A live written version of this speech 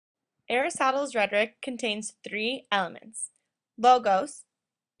Aristotle's rhetoric contains three elements: logos,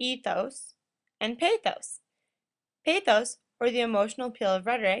 ethos, and pathos. Pathos, or the emotional appeal of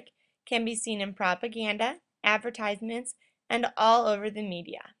rhetoric, can be seen in propaganda, advertisements, and all over the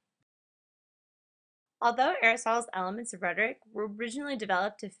media. Although Aristotle's elements of rhetoric were originally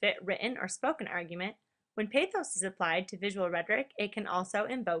developed to fit written or spoken argument, when pathos is applied to visual rhetoric, it can also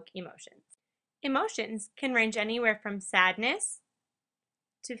invoke emotions. Emotions can range anywhere from sadness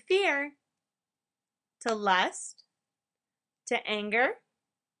to fear to lust to anger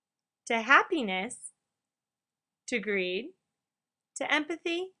to happiness to greed to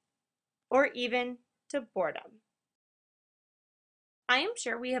empathy or even to boredom. I am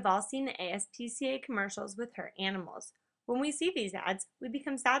sure we have all seen the ASPCA commercials with hurt animals. When we see these ads, we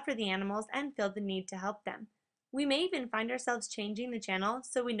become sad for the animals and feel the need to help them. We may even find ourselves changing the channel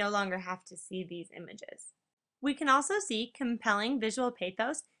so we no longer have to see these images. We can also see compelling visual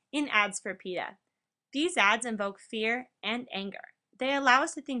pathos in ads for PETA. These ads invoke fear and anger. They allow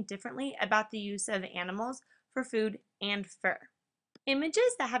us to think differently about the use of animals for food and fur.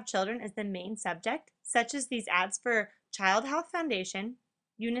 Images that have children as the main subject, such as these ads for Child Health Foundation,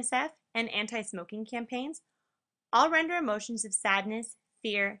 UNICEF, and anti-smoking campaigns, all render emotions of sadness,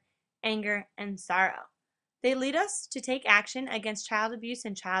 fear, anger, and sorrow. They lead us to take action against child abuse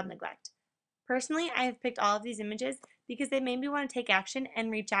and child neglect. Personally, I have picked all of these images because they made me want to take action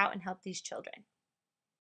and reach out and help these children.